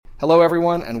Hello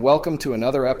everyone, and welcome to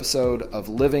another episode of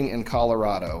Living in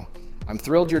Colorado. I'm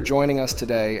thrilled you're joining us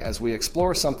today as we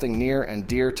explore something near and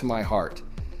dear to my heart,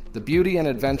 the beauty and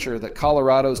adventure that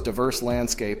Colorado's diverse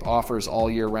landscape offers all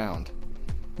year round.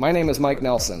 My name is Mike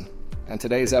Nelson, and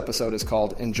today's episode is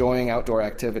called Enjoying Outdoor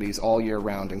Activities All Year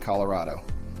Round in Colorado.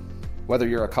 Whether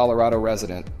you're a Colorado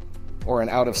resident or an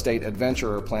out-of-state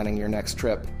adventurer planning your next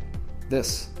trip,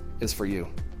 this is for you.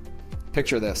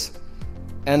 Picture this: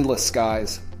 endless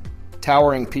skies,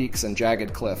 towering peaks and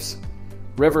jagged cliffs,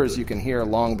 rivers you can hear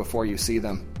long before you see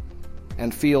them,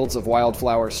 and fields of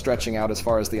wildflowers stretching out as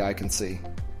far as the eye can see.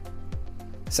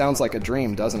 Sounds like a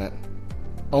dream, doesn't it?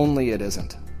 Only it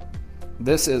isn't.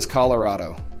 This is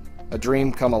Colorado, a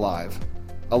dream come alive,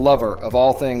 a lover of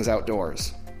all things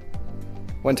outdoors.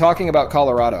 When talking about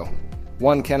Colorado,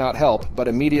 one cannot help but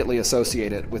immediately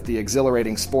associate it with the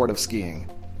exhilarating sport of skiing.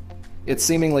 Its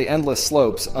seemingly endless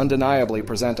slopes undeniably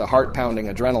present a heart-pounding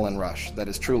adrenaline rush that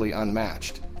is truly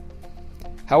unmatched.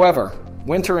 However,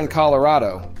 winter in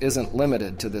Colorado isn't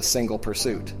limited to this single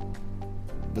pursuit.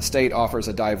 The state offers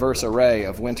a diverse array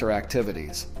of winter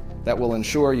activities that will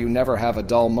ensure you never have a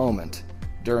dull moment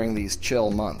during these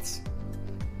chill months.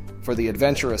 For the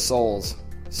adventurous souls,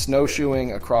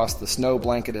 snowshoeing across the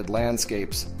snow-blanketed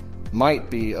landscapes might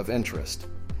be of interest.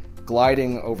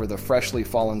 Gliding over the freshly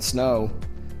fallen snow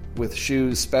with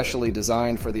shoes specially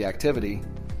designed for the activity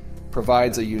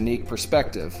provides a unique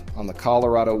perspective on the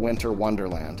Colorado winter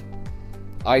wonderland.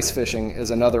 Ice fishing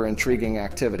is another intriguing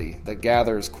activity that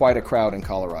gathers quite a crowd in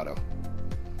Colorado.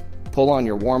 Pull on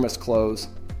your warmest clothes,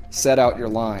 set out your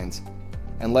lines,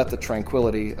 and let the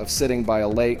tranquility of sitting by a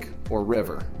lake or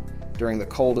river during the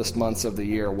coldest months of the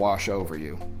year wash over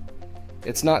you.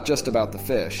 It's not just about the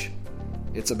fish,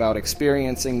 it's about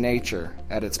experiencing nature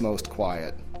at its most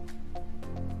quiet.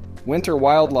 Winter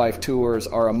wildlife tours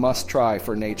are a must-try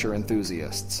for nature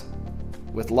enthusiasts.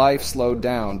 With life slowed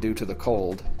down due to the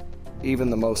cold,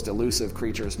 even the most elusive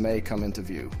creatures may come into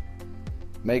view.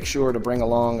 Make sure to bring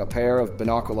along a pair of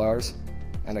binoculars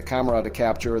and a camera to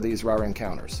capture these rare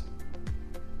encounters.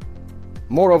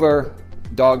 Moreover,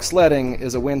 dog sledding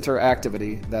is a winter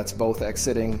activity that's both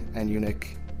exciting and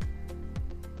unique.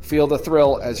 Feel the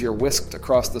thrill as you're whisked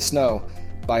across the snow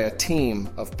by a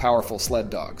team of powerful sled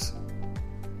dogs.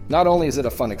 Not only is it a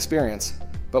fun experience,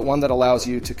 but one that allows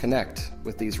you to connect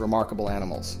with these remarkable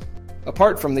animals.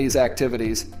 Apart from these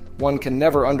activities, one can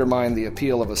never undermine the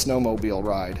appeal of a snowmobile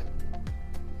ride.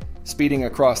 Speeding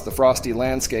across the frosty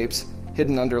landscapes,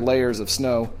 hidden under layers of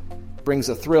snow, brings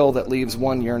a thrill that leaves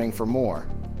one yearning for more.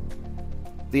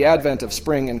 The advent of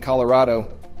spring in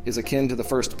Colorado is akin to the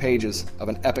first pages of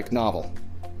an epic novel,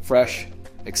 fresh,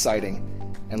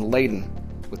 exciting, and laden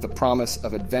with the promise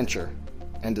of adventure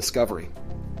and discovery.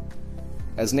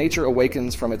 As nature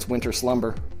awakens from its winter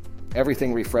slumber,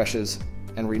 everything refreshes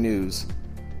and renews,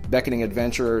 beckoning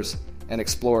adventurers and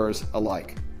explorers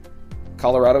alike.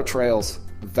 Colorado trails,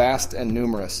 vast and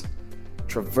numerous,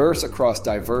 traverse across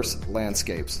diverse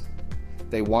landscapes.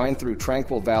 They wind through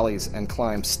tranquil valleys and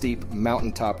climb steep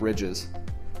mountaintop ridges,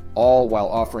 all while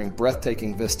offering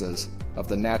breathtaking vistas of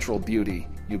the natural beauty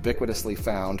ubiquitously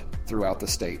found throughout the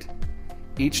state.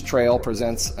 Each trail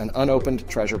presents an unopened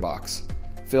treasure box,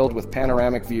 filled with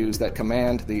panoramic views that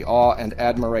command the awe and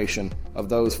admiration of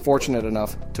those fortunate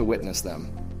enough to witness them.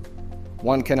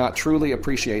 One cannot truly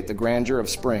appreciate the grandeur of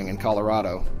spring in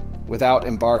Colorado without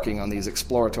embarking on these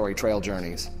exploratory trail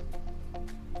journeys.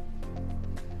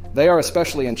 They are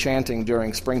especially enchanting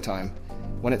during springtime,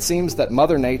 when it seems that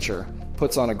Mother Nature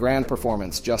puts on a grand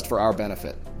performance just for our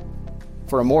benefit.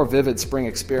 For a more vivid spring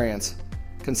experience,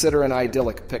 consider an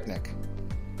idyllic picnic.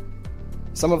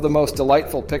 Some of the most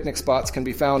delightful picnic spots can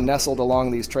be found nestled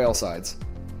along these trailsides.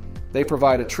 They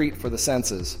provide a treat for the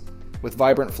senses, with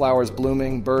vibrant flowers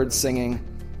blooming, birds singing,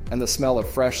 and the smell of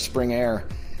fresh spring air.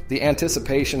 The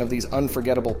anticipation of these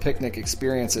unforgettable picnic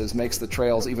experiences makes the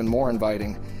trails even more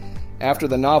inviting. After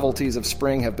the novelties of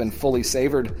spring have been fully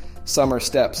savored, summer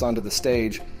steps onto the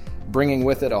stage, bringing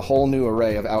with it a whole new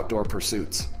array of outdoor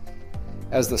pursuits.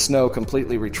 As the snow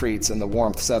completely retreats and the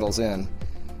warmth settles in,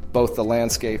 both the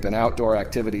landscape and outdoor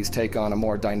activities take on a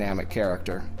more dynamic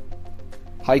character.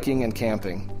 Hiking and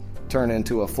camping turn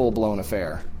into a full-blown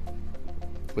affair,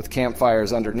 with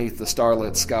campfires underneath the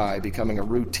starlit sky becoming a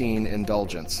routine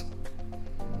indulgence.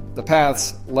 The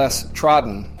paths less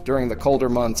trodden during the colder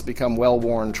months become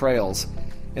well-worn trails,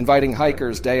 inviting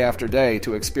hikers day after day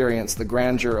to experience the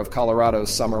grandeur of Colorado's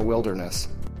summer wilderness.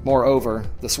 Moreover,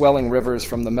 the swelling rivers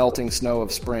from the melting snow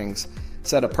of springs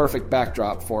set a perfect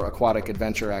backdrop for aquatic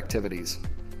adventure activities.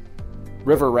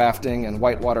 River rafting and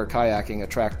whitewater kayaking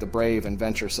attract the brave and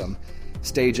venturesome,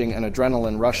 staging an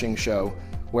adrenaline-rushing show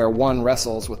where one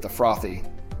wrestles with the frothy,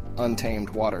 untamed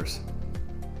waters.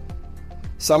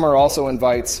 Summer also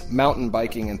invites mountain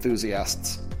biking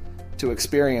enthusiasts to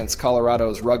experience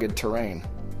Colorado's rugged terrain.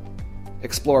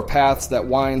 Explore paths that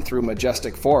wind through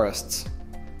majestic forests,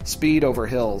 speed over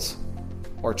hills,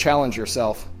 or challenge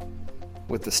yourself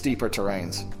with the steeper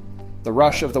terrains. The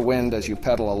rush of the wind as you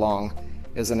pedal along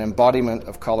is an embodiment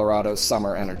of Colorado's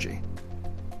summer energy.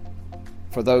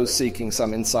 For those seeking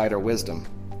some insider wisdom,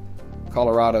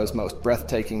 Colorado's most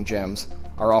breathtaking gems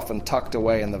are often tucked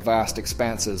away in the vast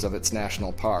expanses of its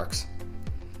national parks.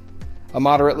 A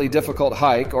moderately difficult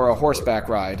hike or a horseback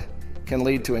ride can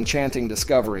lead to enchanting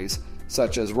discoveries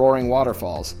such as roaring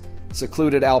waterfalls,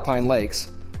 secluded alpine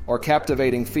lakes, or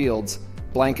captivating fields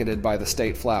blanketed by the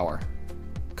state flower.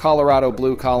 Colorado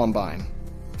blue columbine,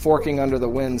 forking under the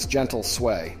wind's gentle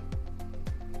sway.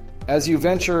 As you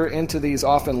venture into these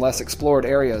often less explored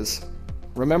areas,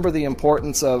 remember the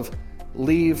importance of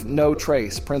leave no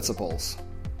trace principles,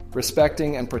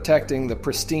 respecting and protecting the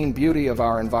pristine beauty of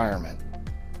our environment.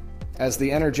 As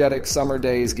the energetic summer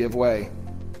days give way,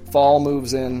 fall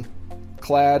moves in,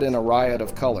 clad in a riot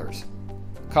of colors.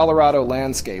 Colorado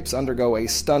landscapes undergo a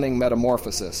stunning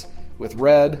metamorphosis, with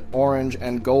red, orange,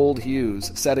 and gold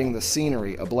hues setting the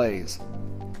scenery ablaze.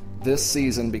 This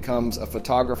season becomes a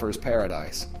photographer's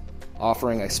paradise,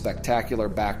 offering a spectacular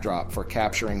backdrop for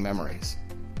capturing memories.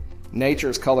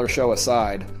 Nature's color show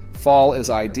aside, fall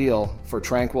is ideal for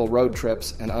tranquil road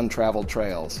trips and untraveled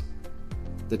trails.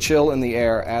 The chill in the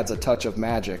air adds a touch of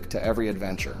magic to every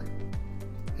adventure.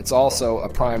 It's also a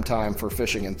prime time for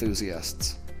fishing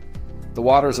enthusiasts. The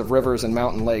waters of rivers and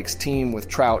mountain lakes teem with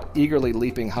trout eagerly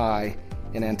leaping high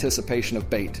in anticipation of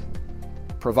bait,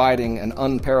 providing an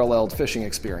unparalleled fishing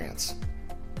experience.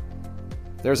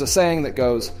 There's a saying that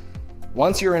goes,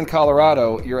 "Once you're in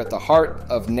Colorado, you're at the heart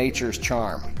of nature's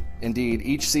charm." Indeed,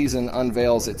 each season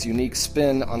unveils its unique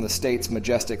spin on the state's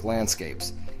majestic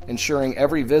landscapes, ensuring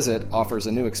every visit offers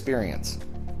a new experience.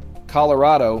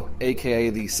 Colorado, aka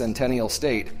the Centennial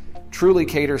State, truly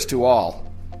caters to all,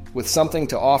 with something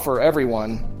to offer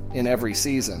everyone in every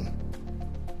season.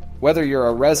 Whether you're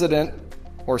a resident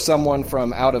or someone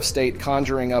from out of state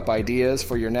conjuring up ideas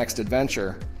for your next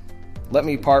adventure, let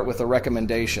me part with a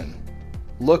recommendation.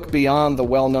 Look beyond the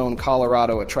well-known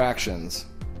Colorado attractions.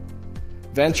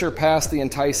 Venture past the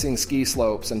enticing ski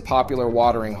slopes and popular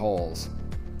watering holes.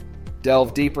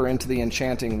 Delve deeper into the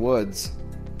enchanting woods.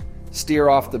 Steer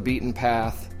off the beaten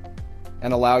path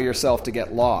and allow yourself to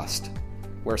get lost,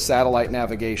 where satellite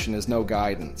navigation is no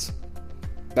guidance.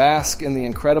 Bask in the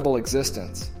incredible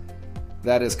existence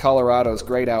that is Colorado's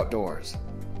great outdoors.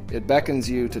 It beckons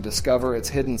you to discover its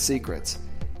hidden secrets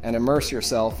and immerse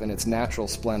yourself in its natural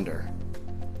splendor.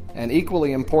 And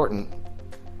equally important,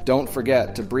 don't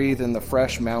forget to breathe in the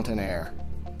fresh mountain air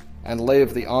and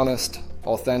live the honest,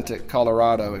 authentic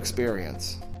Colorado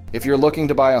experience. If you're looking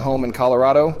to buy a home in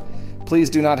Colorado, please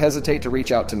do not hesitate to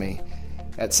reach out to me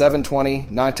at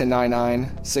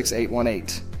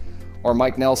 720-999-6818 or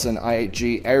Mike Nelson,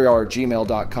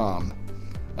 IHG@gmail.com.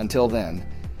 Until then,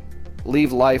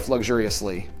 live life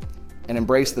luxuriously and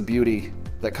embrace the beauty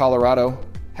that Colorado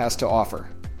has to offer.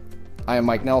 I am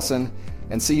Mike Nelson,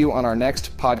 and see you on our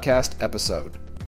next podcast episode.